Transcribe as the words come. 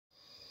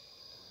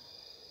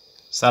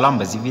ሰላም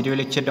በዚህ ቪዲዮ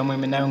ሌክቸር ደግሞ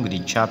የምናየው እንግዲህ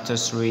chapter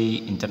 3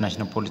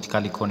 international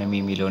political economy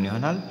የሚለውን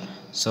ይሆናል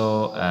so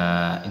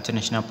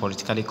international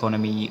political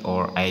economy or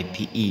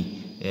IPE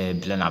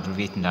ብለን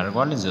abbreviate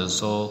እናደርገዋለን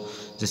so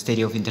the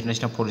study of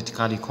international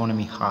political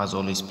economy has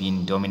always been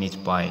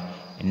dominated by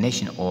a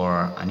nation or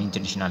an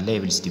international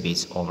levels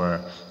debates over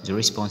the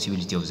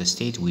responsibility of the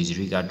state with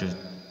regard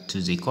to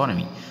the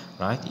economy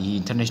right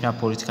international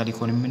political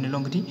economy የምንለው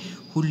እንግዲህ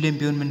ሁሌም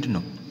ቢሆን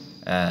ምንድነው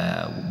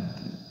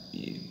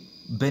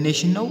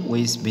በኔሽን ነው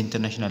ወይስ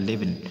በኢንተርናሽናል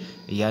ሌቭል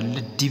ያለ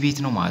ዲቤት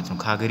ነው ማለት ነው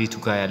ከሀገሪቱ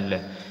ጋር ያለ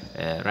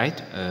ራይት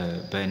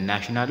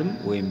በናሽናልም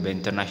ወይም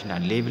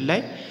በኢንተርናሽናል ሌቭል ላይ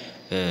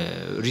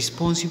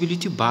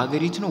ሪስፖንሲቢሊቲ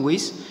በሀገሪቱ ነው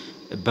ወይስ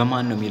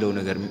በማን ነው የሚለው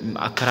ነገር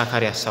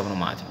አከራካሪ ሐሳብ ነው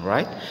ማለት ነው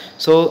right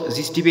so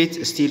this debate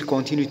still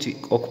continue to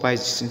occupy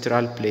the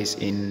central place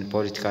in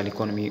political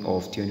economy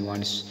of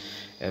 21st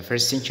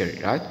first century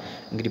right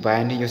እንግዲህ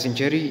በ21ኛው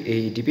ሴንቸሪ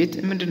ዲቤት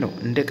ምንድነው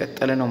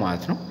እንደቀጠለ ነው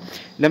ማለት ነው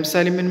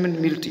ለምሳሌ ምን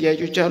የሚሉ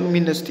ጥያቄዎች አሉ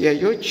የሚነሱ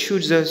ጥያቄዎች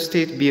should the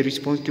state be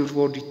responsible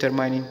for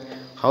determining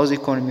how the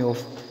economy of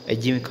a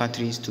given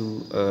country is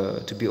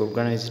to be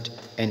organized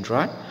and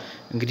run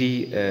እንግዲህ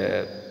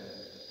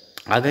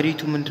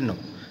ሀገሪቱ ምንድነው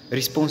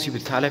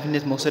ሪስፖንሲብል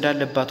ኃላፊነት መውሰድ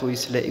አለባት ወይ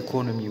ስለ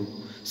ኢኮኖሚው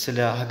ስለ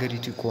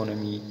ሀገሪቱ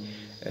ኢኮኖሚ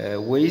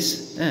ወይስ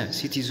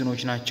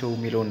ሲቲዝኖች ናቸው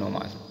የሚለው ነው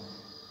ማለት ነው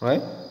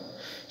right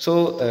so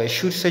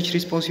should such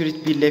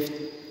responsibility be left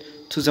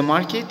to the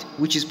market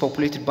which is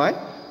populated by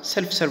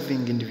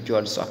self-serving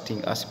individuals acting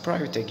as a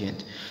private agent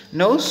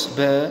knows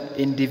the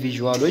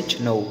individuals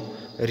no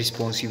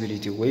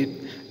responsibility ወይ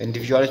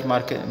individuals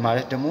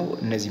ማለት ደግሞ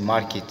እነዚህ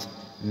ማርኬት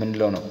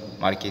ምንለው ነው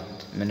ማርኬት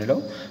ምንለው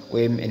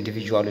ወይም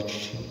ኢንዲቪጁዋሎች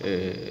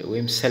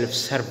ወይም self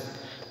serve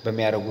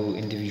በሚያደርጉ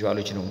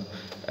ኢንዲቪጁዋሎች ነው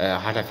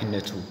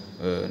ኃላፊነቱ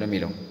ነው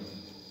የሚለው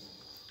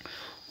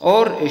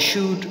or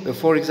should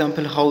for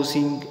example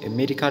housing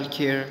medical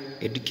care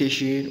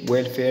education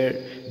welfare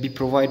be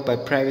provided by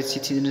private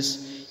citizens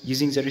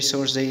using the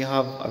resources they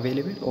have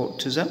available or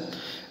to them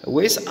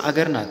ወይስ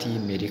አገርናቲ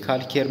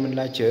ሜዲካል ኬር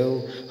ምንላቸው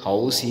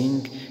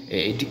ሃውሲንግ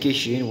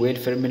ኤዱኬሽን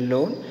ዌልፌር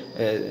ምንለውን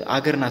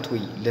አገርናት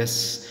ወይ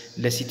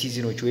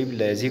ለሲቲዝኖች ወይም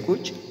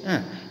ለዜጎች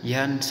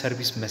ያን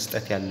ሰርቪስ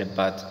መስጠት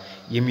ያለባት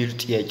የሚሉ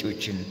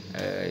ጥያቄዎችን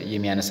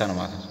የሚያነሳ ነው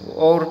ማለት ነው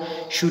or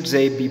should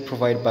they be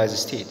provided by the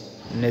state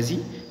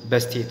እነዚህ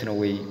በስቴት ነው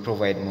ወይ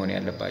ፕሮቫይድ መሆን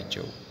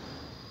ያለባቸው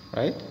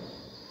right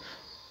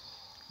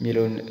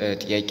ሚሊዮን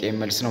ጥያቄ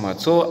መልስ ነው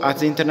ማለት so at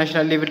the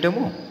international level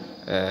ደግሞ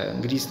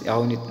እንግዲህ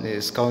አሁን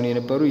እስካሁን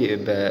የነበሩ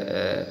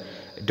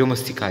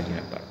በዶሜስቲካሊ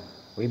ነበር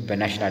ወይ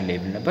በናሽናል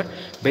ሌቭል ነበር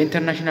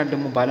በኢንተርናሽናል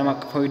ደግሞ በዓለም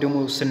አቀፋዊ ደግሞ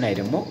ስናይ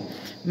ደግሞ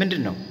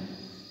ምንድነው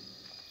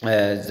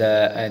the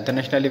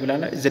international level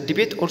the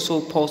debate also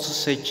poses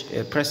such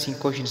pressing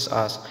questions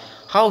as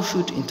how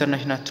should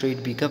international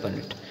trade be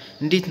governed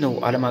እንዴት ነው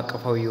ዓለም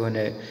አቀፋዊ የሆነ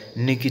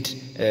ንግድ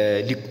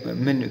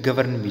ምን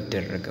ገቨርን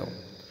የሚደረገው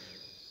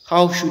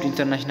how should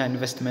international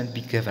investment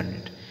be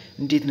governed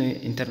እንዴት ነው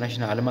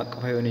ኢንተርናሽናል ዓለም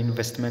አቀፋዊ የሆነ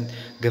ኢንቨስትመንት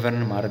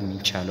ገቨርን ማድረግ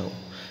የሚቻለው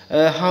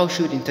how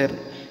should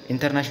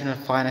international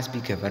finance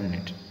be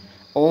governed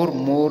or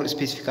more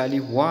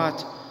specifically what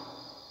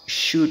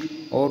should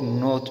or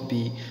not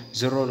be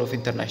the role of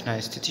international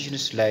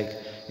institutions like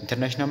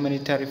International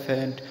Monetary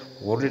Fund,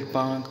 World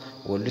Bank,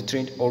 World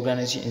Trade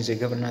Organization in the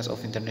governance of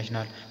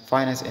international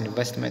finance and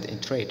investment and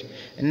trade.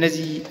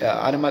 እነዚህ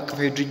ዓለም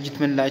አቀፋዊ ድርጅት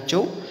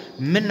ምንላቸው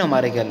ምን ነው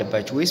ማድረግ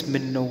ያለባቸው ወይስ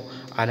ምን ነው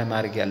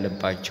አለማድረግ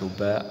ያለባቸው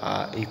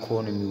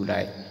በኢኮኖሚው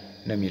ላይ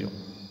ነው የሚለው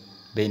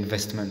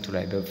በኢንቨስትመንቱ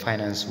ላይ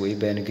በፋይናንስ ወይ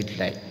በንግድ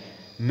ላይ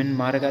ምን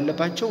ማድረግ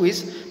አለባቸው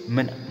ወይስ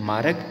ምን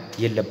ማድረግ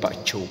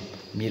የለባቸው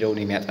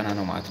የሚለውን የሚያጠና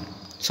ነው ማለት ነው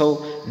so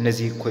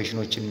እነዚህ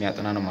questionዎችን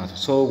የሚያጠና ነው ማለት ነው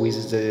so with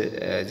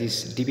this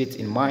debate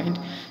in mind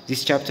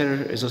this chapter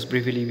is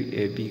briefly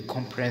be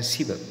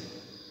comprehensible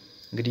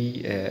እንግዲህ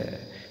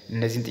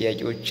እነዚህን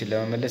ጥያቄዎች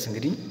ለመመለስ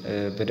እንግዲህ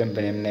በደንብ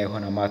የምናየው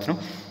ሆነ ማለት ነው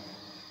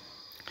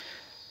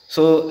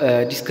so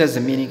discuss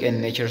the meaning and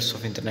natures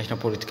of international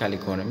political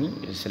economy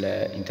ስለ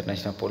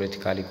international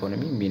political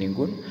economy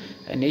meaningውን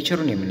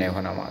nature-ን የምናየው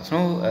ሆነ ማለት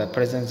ነው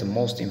present the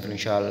most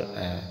influential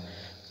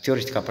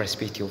theoretical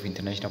perspective of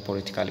international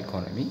political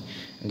economy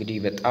እንግዲህ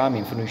በጣም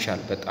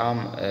ኢንፍሉዌንሻል በጣም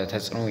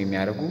ተጽዕኖ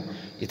የሚያደርጉ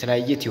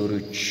የተለያየ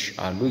ቲዮሪዎች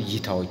አሉ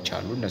እይታዎች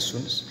አሉ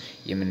እነሱን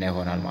የምናየው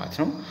ሆናል ማለት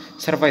ነው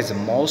survive the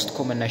most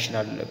common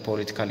national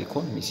political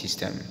economy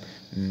system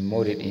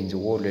model in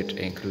the world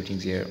including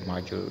their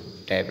major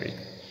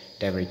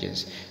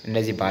divergence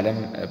እነዚህ በዓለም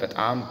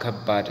በጣም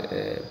ከባድ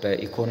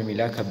በኢኮኖሚ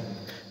ላይ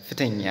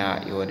ከፍተኛ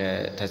የሆነ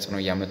ተጽዕኖ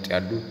ያመጡ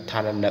ያሉ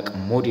ታላላቅ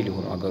ሞዴል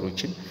የሆኑ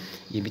ሀገሮችን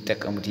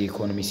የሚጠቀሙት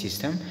የኢኮኖሚ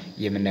ሲስተም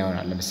የምናየው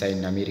ይሆናል ለምሳሌ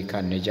እነ አሜሪካ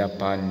እነ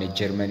ጃፓን እነ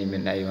ጀርመኒ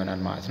የምናየው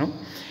ይሆናል ማለት ነው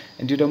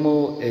እንዲሁ ደግሞ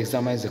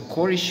examine the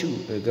core issue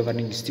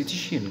governing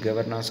institution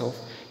governance of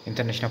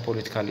international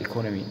political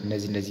economy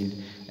እነዚህ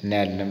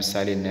እናያለን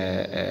ለምሳሌ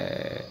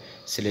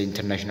ስለ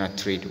ኢንተርናሽናል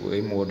ትሬድ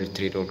ወይም ወርልድ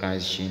ትሬድ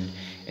ኦርጋናይዜሽን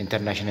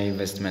ኢንተርናሽናል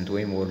ኢንቨስትመንት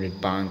ወይም ወርልድ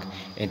ባንክ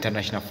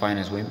ኢንተርናሽናል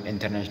ፋይናንስ ወይም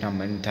ኢንተርናሽናል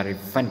ሞኔታሪ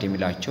ፈንድ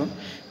የሚላቸው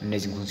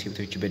እነዚህ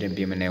ኮንሴፕቶች በደንብ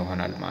የምናየው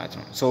ይሆናል ማለት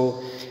ነው ሶ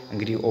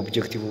እንግዲህ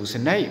ኦብጀክቲቭ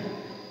ስናይ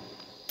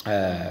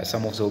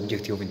some of the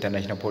objectives of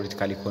international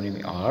political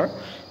economy are: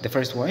 the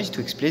first one is to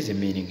explain the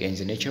meaning and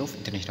the nature of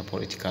international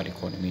political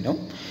economy. No,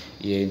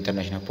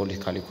 international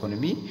political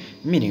economy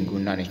meaning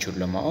and nature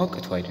ለማወቅ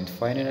to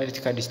identify and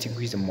analytically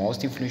distinguish the most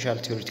influential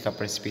theoretical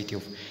perspective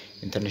of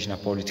international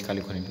political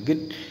economy. ግን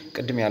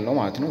ቅድም ያለው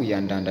ማለት ነው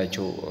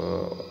እያንዳንዳቸው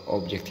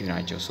ኦብጀክቲቭ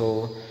ናቸው። so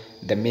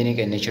the meaning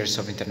and natures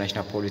of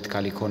international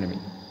political economy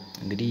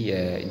እንግዲህ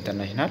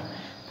international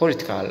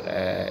political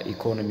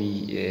economy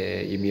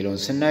የሚለውን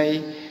ስናይ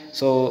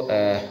so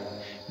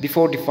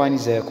before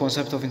defining the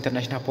concept of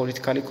international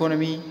political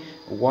economy,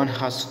 one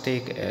has to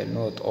take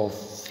note of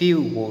few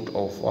words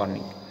of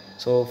warning.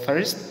 So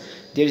first,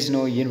 there is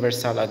no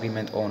universal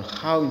agreement on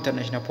how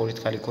international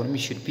political economy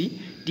should be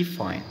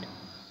defined.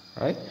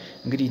 Right?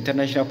 እንግዲህ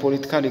international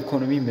political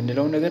economy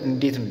ምንለው ነገር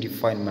እንዴት ነው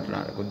ዲፋይን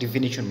የምናደርገው?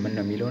 ዲፊኒሽን ምን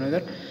ነው የሚለው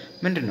ነገር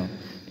ምንድነው?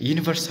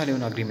 ዩኒቨርሳል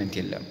የሆነ አግሪመንት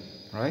የለም።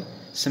 right?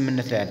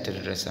 ስምምነት ላይ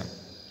አልተደረሰም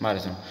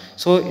ማለት ነው።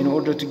 so in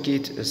order to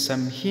get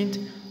some hint,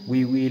 we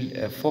will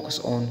focus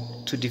on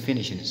two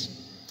definitions.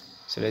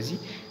 ስለዚህ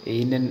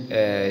ይሄንን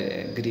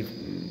እንግዲህ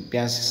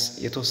ቢያንስ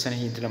የተወሰነ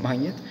ሂንት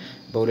ለማግኘት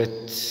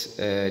በሁለት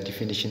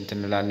ዲፊኒሽን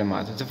እንላለን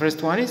ማለት ነው። the first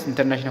one is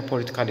international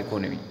political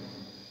economy,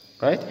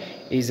 right?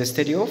 is the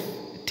study of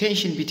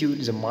tension between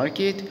the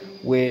market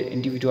where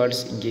individuals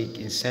engage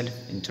in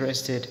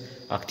self-interested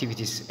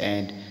activities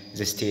and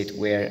the state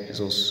where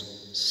those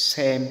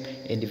same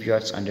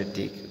individuals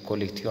undertake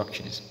collective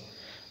actions.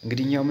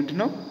 እንግዲህ ያው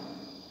ምንድነው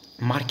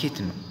ማርኬት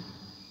ነው።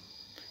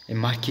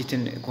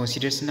 ማርኬትን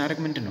ኮንሲደር ስናደርግ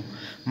ምንድነው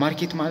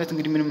ማርኬት ማለት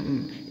እንግዲህ ምንም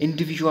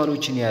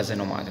ኢንዲቪጁዋሎችን የያዘ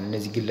ነው ማለት ነው።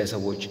 እነዚህ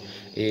ግለሰቦች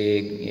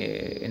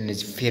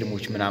እነዚህ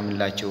ፌርሞች ምናምን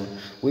ላቸው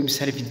ወይም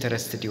ሰልፍ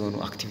ኢንተረስትድ የሆኑ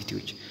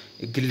አክቲቪቲዎች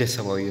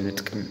ግለሰባዊ የሆነ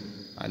ጥቅም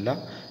አላ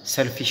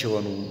ሰልፊሽ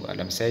የሆኑ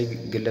ለምሳሌ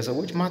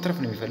ግለሰቦች ማትረፍ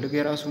ነው የሚፈልጉ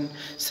የራሱን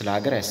ስለ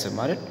ሀገር ያስብ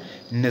ማለት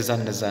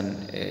እነዛን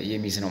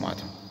የሚይዝ ነው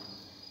ማለት ነው።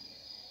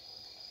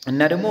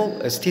 እና ደግሞ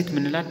ስቴት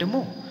ምንላት ደግሞ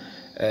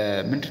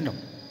ምንድነው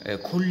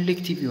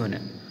ኮሌክቲቭ የሆነ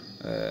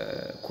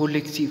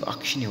ኮሌክቲቭ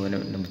አክሽን የሆነ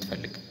ነው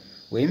የምትፈልግ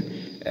ወይም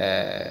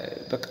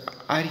በቃ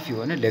አሪፍ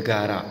የሆነ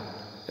ለጋራ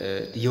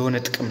የሆነ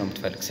ጥቅም ነው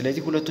የምትፈልግ።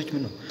 ስለዚህ ሁለቶች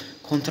ምን ነው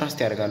ኮንትራስት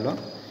ያደርጋሉ።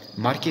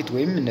 ማርኬት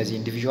ወይም እነዚህ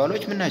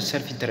ኢንዲቪጁዋሎች ምን ናቸው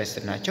ሰልፍ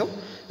ኢንተረስትድ ናቸው።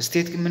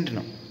 ስቴት ግን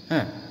ምንድነው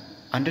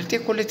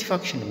አንደርቴክ ኮሌክቲቭ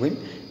አክሽን ወይም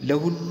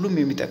ለሁሉም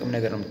የሚጠቅም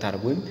ነገር ነው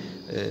የምታደርግ ወይም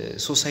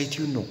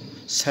ሶሳይቲውን ነው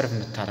ሰርቭ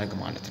የምታደርግ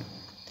ማለት ነው።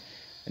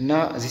 እና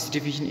this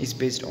division is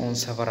based on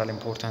several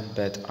important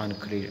but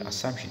unclear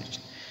assumptions.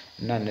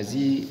 እና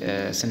እነዚህ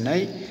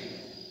ስናይ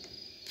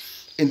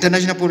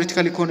international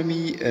political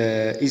economy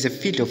is a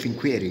field of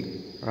inquiry,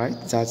 right?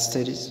 that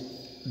studies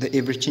the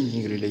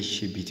ever-changing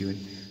relationship between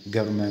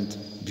government,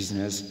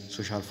 business,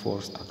 social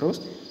force across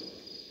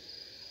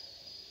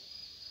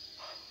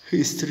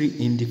history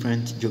in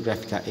different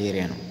geographical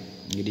area ነው።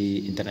 እንግዲህ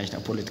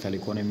international political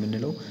economy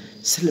የምንለው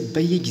ስለ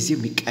በየጊዜው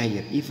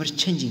የሚቀያየር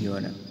ever-changing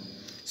የሆነ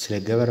ስለ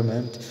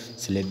ገቨርንመንት፣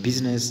 ስለ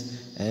ቢዝነስ፣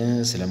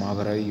 ስለ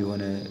ማህበራዊ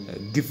የሆነ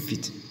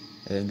ግፊት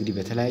እንግዲህ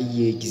በተለያየ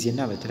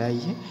ጊዜና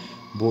በተለያየ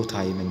ቦታ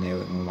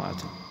የምናየው ነው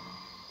ማለት ነው።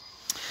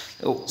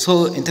 so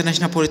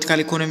international political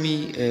economy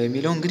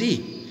የሚለው እንግዲህ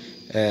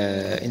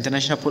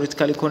international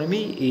political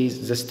economy is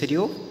the study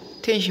of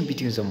tension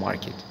between the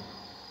market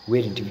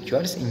where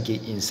individuals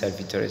engage in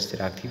self-interested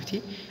activity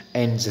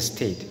and the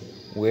state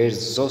where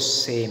those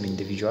same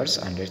individuals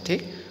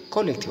undertake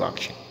collective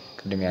action.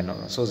 ቅድም ያለው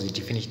ነው። so the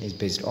definition is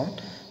based on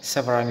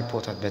several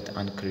important but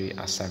unclear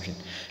assumptions.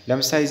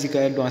 ለምሳሌ እዚህ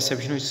ጋር ያሉ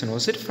assumptions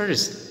ስንወስድ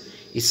first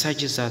it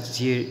suggests that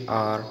there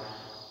are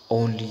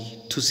only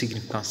two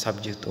significant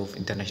subjects of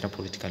international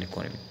political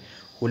economy.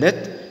 ሁለት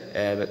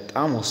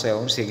በጣም ወሳኝ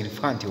የሆኑ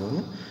significant የሆኑ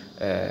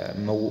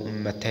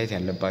መታየት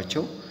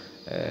ያለባቸው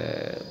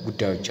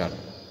ጉዳዮች አሉ።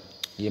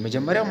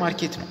 የመጀመሪያው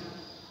ማርኬት ነው።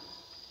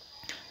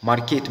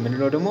 ማርኬት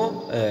ምንለው ደግሞ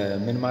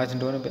ምን ማለት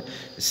እንደሆነ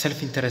ሰልፍ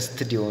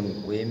ኢንተረስትድ የሆኑ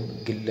ወይም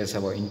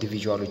ግለሰባዊ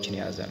ኢንዲቪጁዋሎችን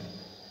የያዘ ነው።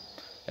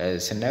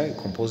 ስናይ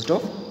ኮምፖዝድ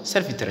ኦፍ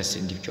ሰልፍ ኢንተረስትድ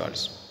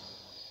ኢንዲቪጁዋልስ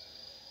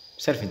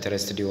ሰልፍ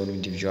ኢንተረስትድ የሆኑ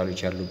ኢንዲቪጁዋሎች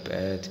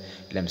ያሉበት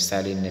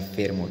ለምሳሌ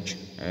ፌርሞች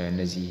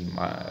እነዚህ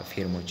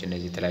ፌርሞች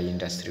እነዚህ የተለያየ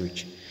ኢንዱስትሪዎች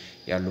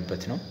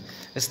ያሉበት ነው።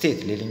 ስቴት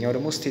ሌላኛው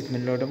ደግሞ ስቴት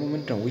ምንለው ደግሞ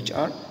ምንድነው which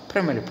are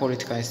primarily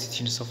political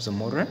institutions of the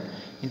modern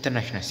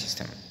international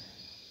system.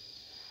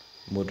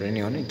 ሞደርን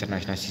የሆነ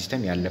ኢንተርናሽናል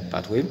ሲስተም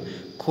ያለባት ወይም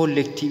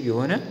ኮሌክቲቭ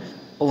የሆነ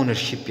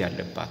ኦውነርሺፕ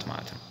ያለባት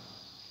ማለት ነው።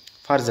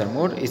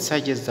 furthermore it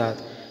suggests that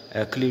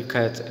a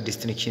clear-cut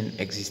distinction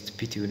exists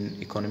between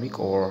economic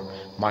or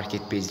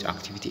market-based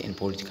activity and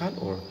political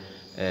or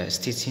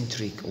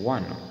state-centric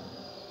one ነው።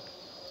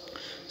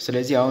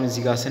 ስለዚህ አሁን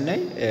እዚህ ጋር ስናይ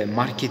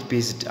ማርኬት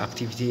ቤዝድ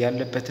አክቲቪቲ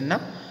ያለበትና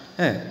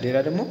ሌላ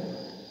ደግሞ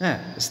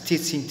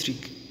ስቴት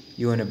ሴንትሪክ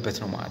የሆነበት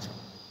ነው ማለት ነው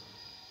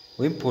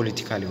ወይም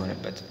ፖለቲካል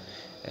የሆነበት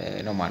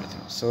ነው ማለት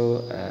ነው። so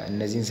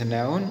እነዚህን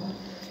ስናይ አሁን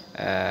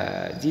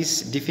this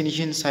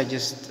definition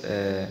suggests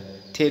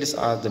tells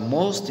us the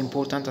most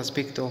important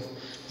aspect of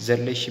the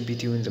relation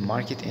between the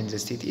market and the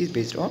state is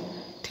based on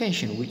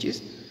tension, which is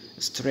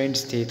strained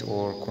state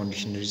or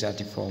condition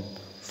resulting from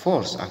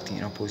force acting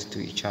in opposite to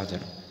each other.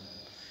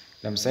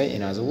 ለምሳሌ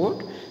in other word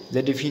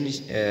the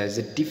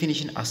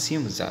definition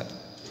assumes that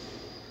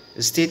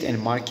state and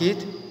market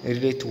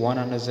relate to one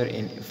another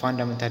in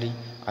fundamentally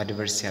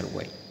adversarial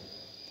way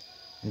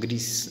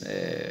እንግዲህ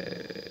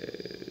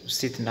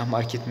state እና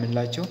market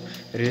ምንላቸው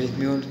relate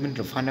የሚሆኑት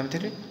ምንድነው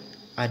fundamentally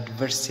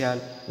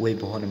adversarial way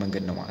በሆነ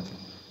መንገድ ነው ማለት ነው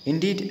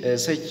indeed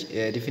such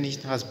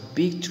definition has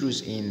big truth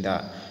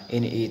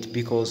in it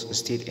because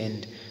state and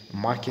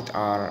market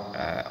are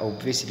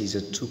obviously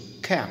the two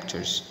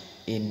characters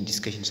in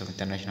discussions of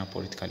international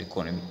political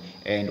economy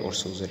and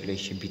also the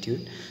relation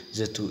between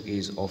the two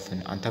is often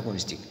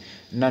antagonistic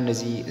እና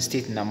እነዚህ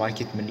state እና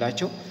market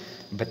ምንላቸው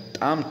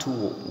በጣም ቱ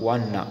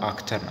ዋና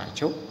አክተር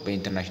ናቸው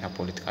በኢንተርናሽናል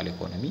ፖለቲካል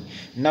ኢኮኖሚ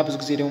እና ብዙ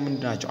ጊዜ ደግሞ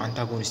ምንድናቸው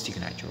አንታጎኒስቲክ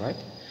ናቸው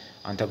ራይት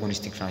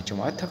አንታጎኒስቲክ ናቸው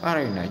ማለት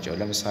ተቃራኒ ናቸው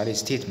ለምሳሌ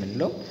ስቴት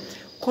ምንለው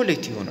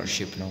ኮሌክቲቭ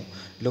ኦነርሺፕ ነው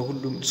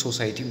ለሁሉም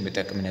ሶሳይቲ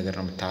የሚጠቅም ነገር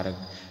ነው የምታረግ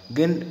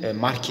ግን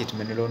ማርኬት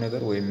ምንለው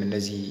ነገር ወይም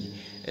እነዚህ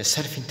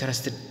ሰልፍ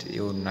ኢንተረስትድ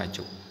የሆኑ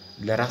ናቸው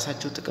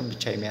ለራሳቸው ጥቅም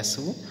ብቻ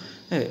የሚያስቡ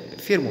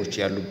ፊርሞች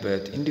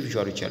ያሉበት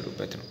ኢንዲቪጁዋሎች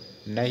ያሉበት ነው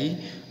እና ይሄ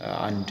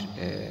አንድ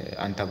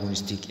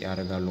አንታጎኒስቲክ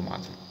ያደርጋሉ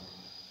ማለት ነው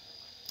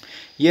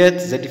yet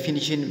the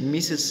definition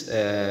misses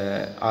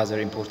other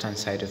important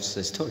side of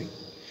the story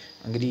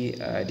እንግዲህ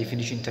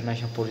ዲፊኒሽን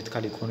ኢንተርናሽናል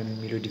ፖለቲካል ኢኮኖሚ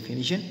የሚለው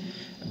ዲፊኒሽን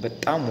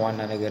በጣም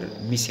ዋና ነገር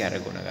ሚስ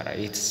ያደርገው ነገር አለ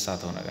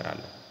የተሳሳተው ነገር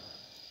አለ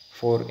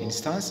for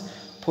instance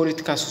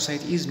political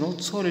society is not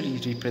solely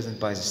represented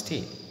by the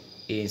state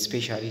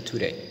especially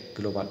today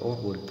global or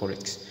world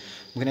politics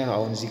ምክንያቱም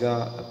አሁን እዚህ ጋር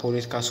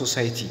ፖለቲካል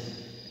ሶሳይቲ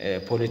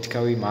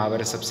ፖለቲካዊ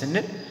ማህበረሰብ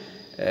ስንል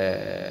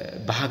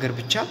በሀገር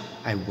ብቻ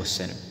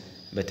አይወሰንም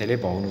በተለይ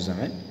በአሁኑ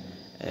ዘመን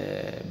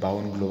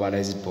በአሁኑ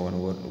ግሎባላይዝድ በሆነ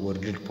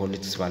ወርልድ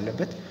ፖለቲክስ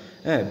ባለበት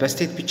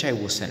በስቴት ብቻ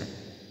አይወሰንም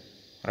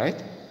ራይት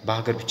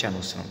በሀገር ብቻ ነው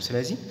ወሰነው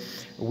ስለዚህ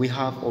we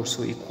have also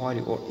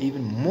equally or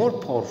even more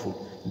powerful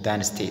than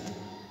state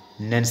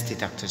non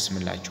state actors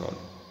ምንላቸው አሉ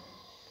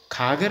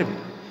ከሀገር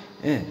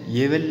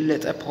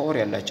የበለጠ ፓወር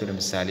ያላቸው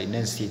ለምሳሌ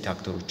non state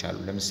አክተሮች አሉ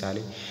ለምሳሌ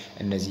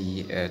እነዚህ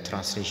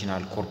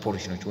ትራንስናሽናል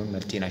ኮርፖሬሽኖች ወይ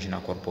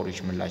መልቲናሽናል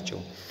ኮርፖሬሽን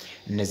ምንላቸው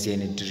እነዚህ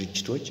አይነት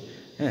ድርጅቶች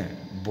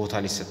ቦታ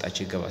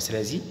ሊሰጣቸው ይገባል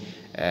ስለዚህ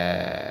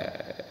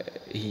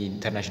ይሄ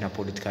ኢንተርናሽናል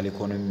ፖለቲካል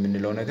ኢኮኖሚ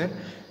ምንለው ነገር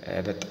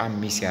በጣም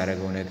ሚስ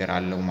ያደርገው ነገር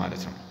አለው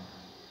ማለት ነው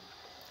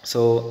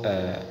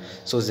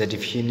so the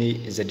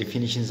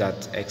definitions that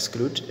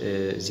exclude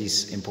this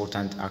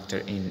important actor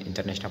in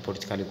international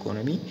political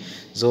economy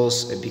those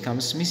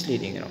becomes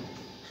misleading ነው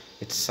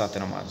የተሳሳተ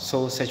ነው ማለት so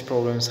such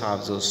problems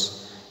have those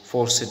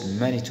forced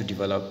many to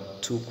develop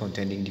two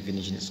contending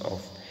definitions of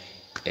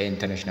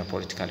international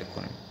political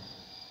economy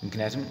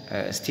ምክንያቱም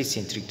state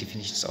centric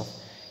definitions of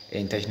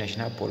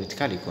international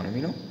political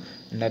economy ነው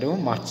እና ደግሞ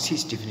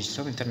ማርክሲስት definitions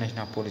of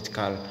international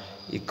political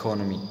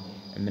economy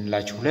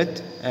ምንላቸው ሁለት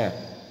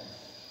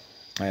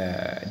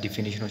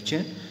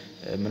ዲፊኒሽኖችን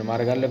ምን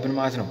ማድረግ አለብን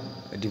ማለት ነው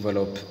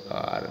ዲቨሎፕ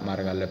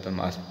ማድረግ አለብን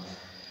ማለት ነው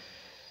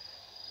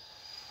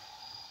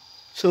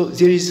so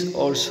there is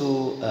also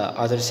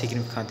other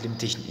significant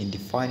limitation in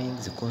defining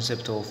the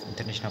concept of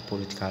international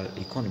political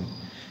economy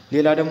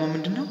ሌላ ደግሞ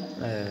ምንድነው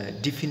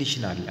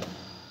ዲፊኒሽን አለ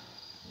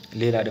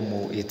ሌላ ደግሞ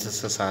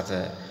የተሳሳተ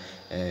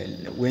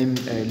ወይም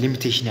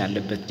ሊሚቴሽን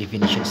ያለበት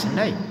ዲፊኒሽን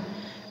ስናይ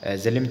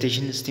the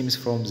limitation stems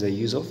from the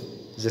use of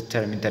the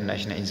term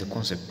international in the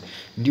concept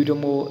እንዲሁ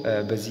ደግሞ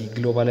በዚህ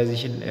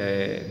ግሎባላይዜሽን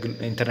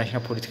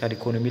ኢንተርናሽናል ፖለቲካል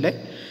ኢኮኖሚ ላይ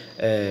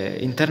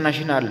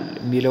ኢንተርናሽናል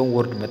ሚለው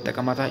ወርድ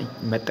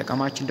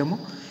መጠቀማችን ደግሞ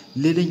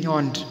ሌላኛው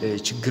አንድ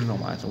ችግር ነው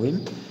ማለት ነው ወይም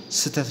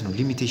ስተት ነው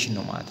ሊሚቴሽን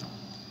ነው ማለት ነው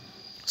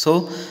so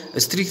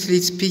strictly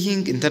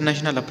speaking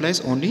international applies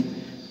only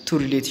to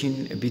relation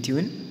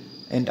between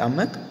and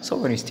among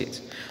sovereign states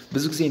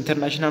ብዙ ጊዜ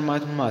ኢንተርናሽናል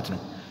ማለት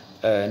ነው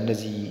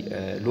እነዚህ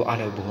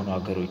ሉዓላዊ በሆኑ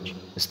ሀገሮች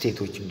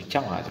ስቴቶች ብቻ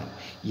ማለት ነው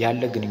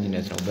ያለ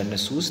ግንኙነት ነው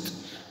በእነሱ ውስጥ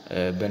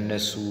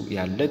በእነሱ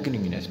ያለ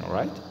ግንኙነት ነው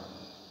ራይት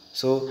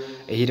ሶ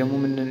ይሄ ደግሞ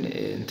ምን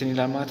እንትን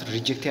ይላል ማለት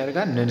ሪጀክት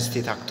ያደርጋል ነን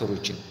ስቴት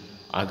አክተሮችን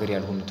አገር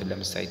ያልሆኑትን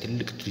ለምሳሌ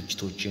ትልቅ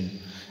ድርጅቶችን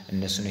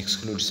እነሱን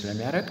ኤክስክሉድ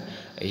ስለሚያደርግ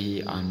ይሄ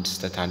አንድ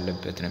ስተት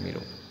አለበት ነው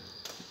የሚለው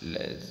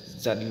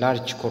the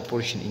large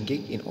corporation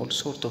engage in all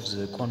sort of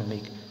the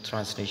economic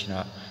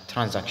transnational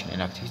transaction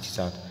and activities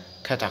that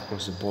cut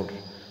across the border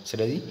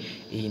ስለዚህ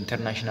ይሄ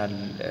ኢንተርናሽናል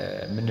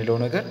ምንለው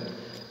ነገር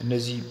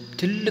እነዚህ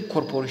ትልቅ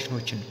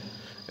ኮርፖሬሽኖችን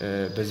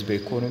በዚህ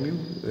በኢኮኖሚው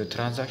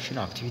ትራንዛክሽን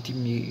አክቲቪቲ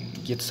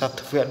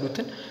እየተሳተፉ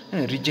ያሉትን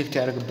ሪጀክት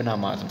ያደርግብና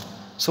ማለት ነው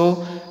so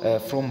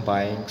from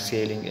buying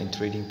selling and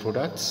trading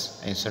products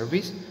and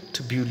service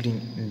to building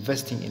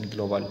investing in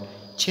global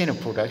chain of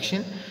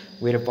production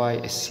whereby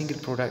a single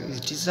product is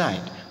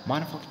designed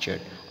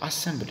manufactured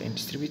assembled and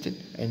distributed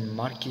and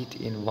marketed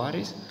in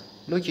various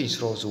locations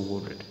throughout the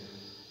world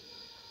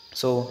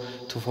so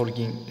to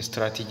forging a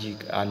strategic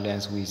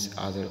alliance with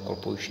other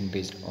corporation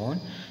based on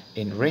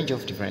in range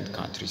of different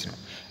countries ነው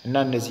እና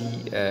እነዚህ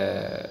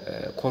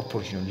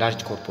ኮርፖሬሽን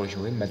ላርጅ ኮርፖሬሽን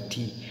ወይ መልቲ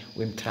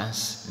ወይ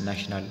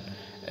ትራንስናሽናል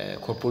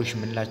ኮርፖሬሽን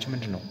ምንላቸው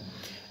ምንድነው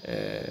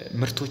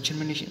ምርቶችን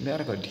ምን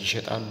ያደርጋሉ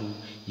ይሸጣሉ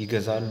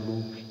ይገዛሉ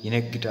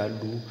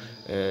ይነግዳሉ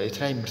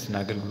የተለያዩ ምርትና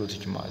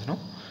አገልግሎቶች ማለት ነው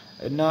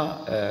እና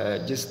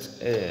ጀስት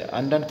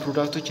አንዳንድ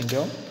ፕሮዳክቶች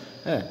እንዲያውም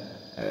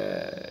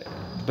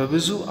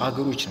በብዙ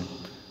አገሮች ነው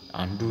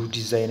አንዱ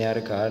ዲዛይን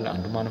ያደርጋል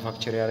አንዱ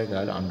ማኑፋክቸር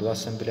ያደርጋል አንዱ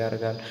አሰምብል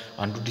ያደርጋል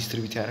አንዱ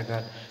ዲስትሪቢዩት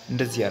ያደርጋል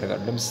እንደዚህ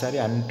ያደርጋል ለምሳሌ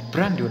አንድ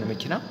ብራንድ የሆነ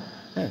መኪና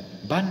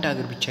በአንድ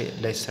ሀገር ብቻ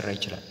ላይሰራ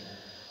ይችላል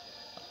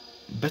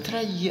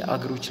በተለያየ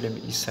አገሮች ላይ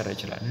ይሰራ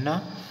ይችላል እና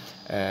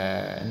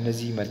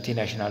እነዚህ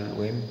መልቲናሽናል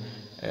ወይም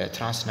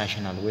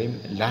ትራንስናሽናል ወይም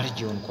ላርጅ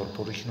የሆኑ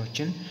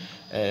ኮርፖሬሽኖችን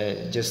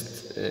ጀስት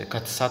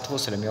ከተሳትፎ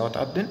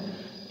ስለሚያወጣብን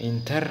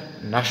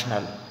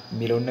ኢንተርናሽናል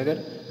የሚለውን ነገር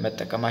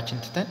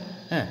መጠቀማችን ትተን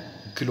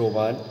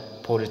ግሎባል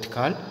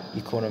ፖለቲካል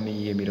ኢኮኖሚ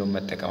የሚለውን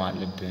መጠቀም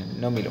አለብን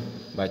ነው የሚለው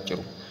ባጭሩ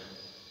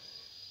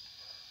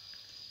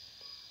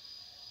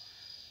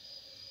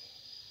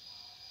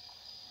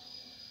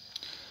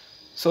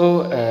so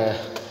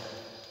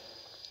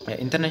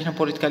international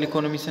political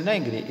economy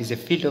is a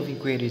field of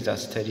inquiry that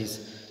studies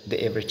the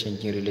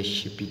ever-changing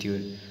relationship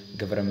between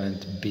government,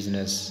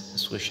 business,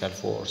 social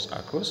force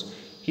across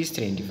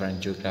history in different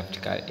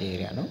geographical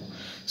area. No?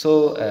 So,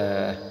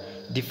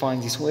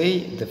 defined this way,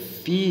 the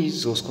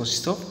fields those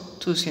consist of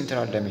two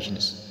central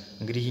dimensions.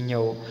 እንግዲህ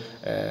ይሄኛው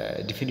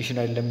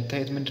ዲፊኒሽናል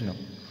ለምታዩት ምንድነው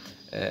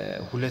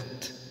ሁለት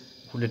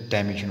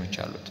ዳይሜንሽኖች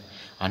አሉት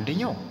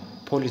አንደኛው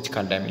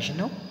ፖለቲካል ዳይሜንሽን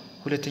ነው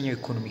ሁለተኛው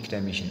ኢኮኖሚክ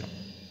ዳይሜንሽን ነው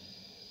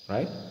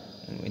ራይት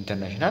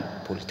ኢንተርናሽናል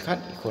ፖለቲካል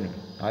ኢኮኖሚ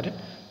አይደል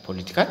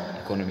ፖለቲካል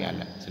ኢኮኖሚ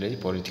አለ ስለዚህ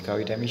ፖለቲካዊ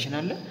ዳይሜንሽን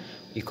አለ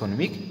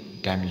ኢኮኖሚክ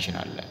ዳይሜንሽን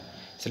አለ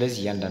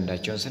ስለዚህ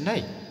ያንዳንዳቸውን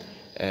ስናይ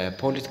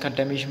ፖለቲካል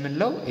ዳይሜንሽን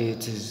ምንለው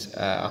it is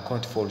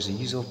account for the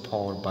use of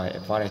power by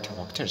a variety of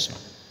actors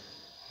ነው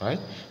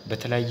right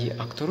በተለያየ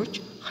አክተሮች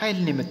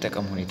ኃይልን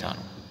የመጠቀም ሁኔታ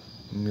ነው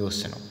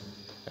የሚወስነው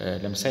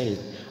ለምሳሌ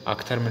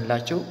አክተር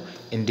ምንላቸው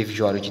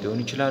ኢንዲቪጁዋሎች ሊሆኑ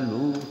ይችላሉ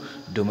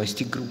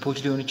ዶሜስቲክ ግሩፖች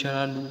ሊሆኑ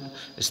ይችላሉ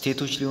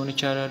ስቴቶች ሊሆኑ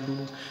ይችላሉ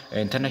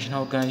ኢንተርናሽናል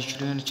ኦርጋናይዜሽን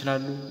ሊሆኑ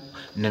ይችላሉ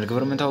ነን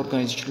ገቨርንመንታል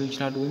ኦርጋናይዜሽን ሊሆኑ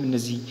ይችላሉ ወይም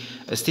እነዚህ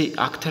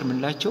አክተር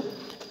ምንላቸው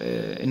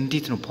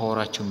እንዴት ነው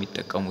ፓወራቸው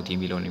የሚጠቀሙት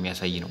የሚለውን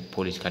የሚያሳይ ነው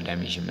ፖለቲካል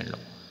ዳይሜንሽን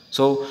ምንለው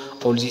so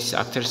all these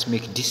actors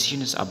make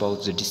decisions about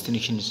the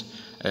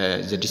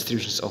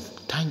distributions of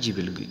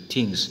tangible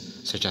things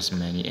such as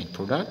money and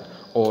product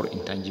or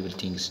intangible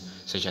things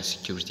such as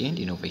security and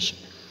innovation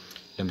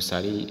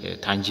ለምሳሌ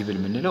ታንጂብል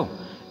ምንለው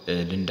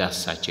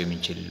ልንዳስሳቸው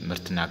የሚችል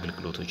ምርትና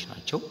አገልግሎቶች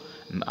ናቸው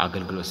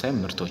አገልግሎት ሳይሆን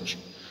ምርቶች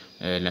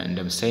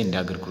እንደምሳሌ እንደ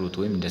አገልግሎት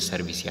ወይም እንደ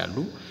ሰርቪስ ያሉ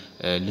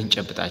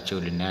ልንጨብጣቸው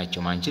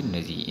ልናያቸው ማንችል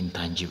እነዚህ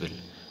ኢንታንጂብል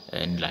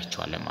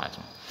እንላቸዋለን ማለት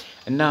ነው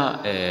እና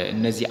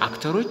እነዚህ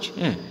አክተሮች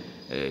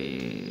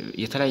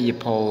የተለያየ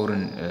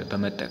ፓወርን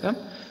በመጠቀም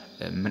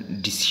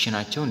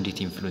ዲሲሽናቸው እንዴት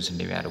ኢንፍሉዌንስ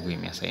እንደሚያደርጉ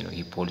የሚያሳይ ነው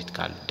ይሄ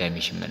ፖለቲካል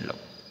ዳይሜንሽን ምንለው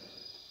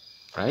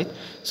right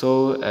so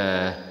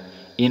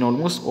in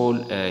almost all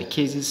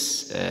cases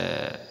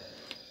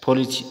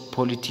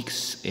politics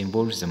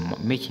involves the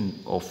making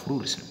of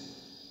rules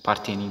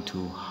pertaining to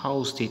how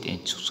state and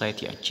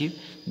society achieve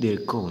their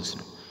goals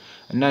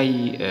እና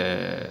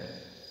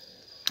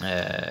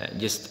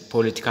just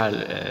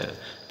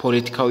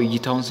ፖለቲካዊ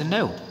እይታውን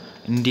ስናየው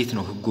እንዴት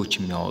ነው ህጎች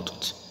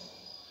የሚያወጡት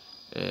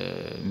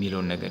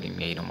ሚሊዮን ነገር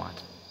የሚያይ ነው ማለት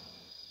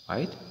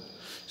right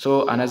so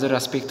another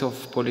aspect of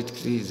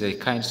politics is the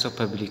kinds of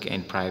public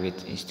and private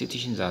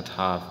institutions that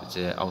have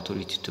the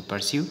authority to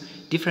pursue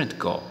different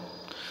goals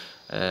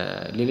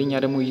ሌላኛ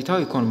ደግሞ እይታው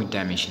ኢኮኖሚክ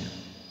ዳይሜንሽን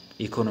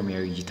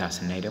ኢኮኖሚያዊ እይታ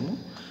ስናይ ደግሞ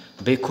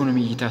በኢኮኖሚ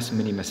እይታስ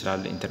ምን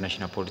ይመስላል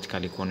ኢንተርናሽናል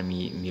ፖለቲካል ኢኮኖሚ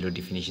ሚለው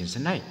ዲፊኒሽን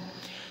ስናይ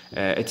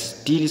it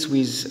deals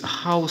with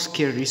how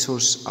scarce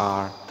resources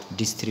are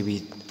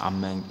distributed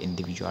among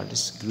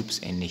individuals groups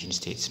and nation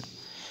states ነው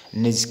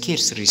እነዚህ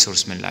scarce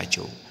resource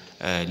ምንላቸው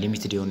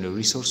ሊሚትድ የሆኑ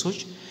ሪሶርሶች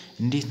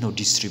እንዴት ነው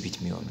ዲስትሪቢዩት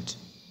የሚሆኑት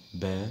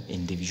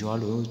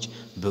በኢንዲቪጁዋሎች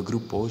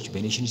በግሩፖች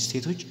በኔሽን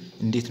ስቴቶች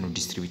እንዴት ነው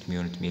ዲስትሪቢዩት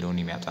የሚሆኑት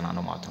ሚሊዮን የሚያጠና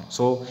ነው ማለት ነው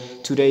so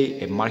today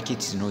a market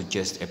is not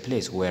just a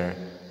place where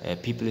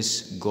people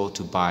go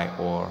to buy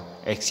or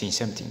exchange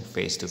something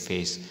face to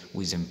face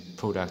with the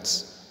products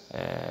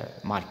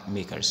market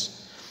makers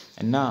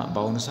እና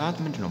በአሁኑ ሰዓት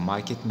ምንድነው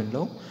ማርኬት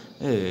ምንለው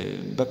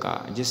በቃ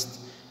just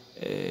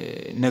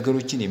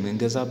ነገሮችን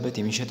የምንገዛበት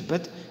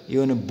የሚሸጥበት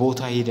የሆነ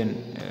ቦታ ሄደን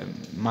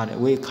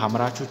ወይ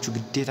ካምራቾቹ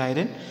ግዴታ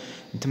ሄደን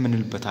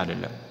እንትምንልበት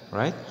አይደለም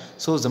right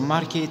so the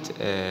market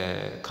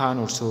can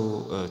also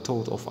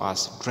thought of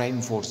as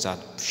driving force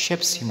that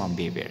shapes human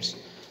behaviors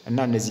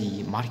እና እነዚህ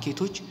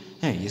ማርኬቶች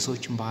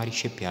የሰዎችን ባህሪ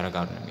ሼፕ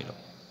ያደርጋሉ ነው የሚለው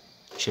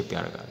ሼፕ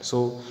ያደርጋሉ so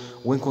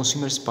when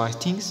consumers buy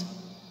things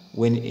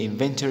when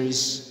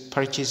inventories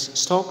purchase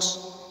stocks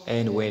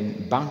and when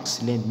banks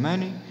lend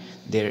money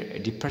their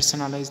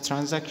depersonalized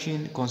transaction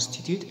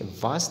constitute a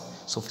vast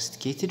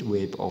sophisticated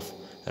web of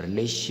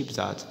relationships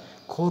that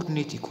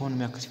coordinate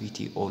economic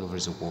activity all over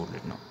the world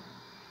now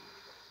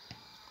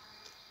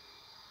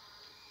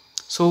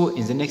so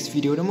in the next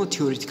video demo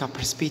theoretical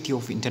perspective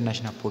of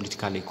international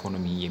political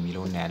economy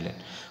የሚለው እናያለን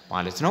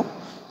ማለት ነው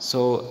so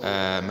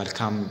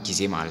መልካም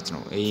ጊዜ ማለት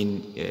ነው ይሄን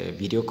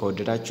ቪዲዮ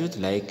ከወደዳችሁት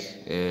ላይክ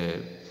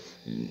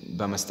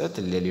በመስጠት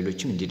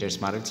ለሌሎችም እንዲደርስ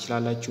ማድረግ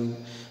ትችላላችሁ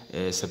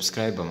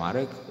ሰብስክራይብ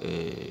በማድረግ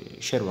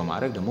ሼር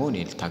በማድረግ ደግሞ እኔ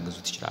ልታግዙ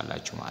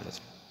ትችላላችሁ ማለት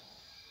ነው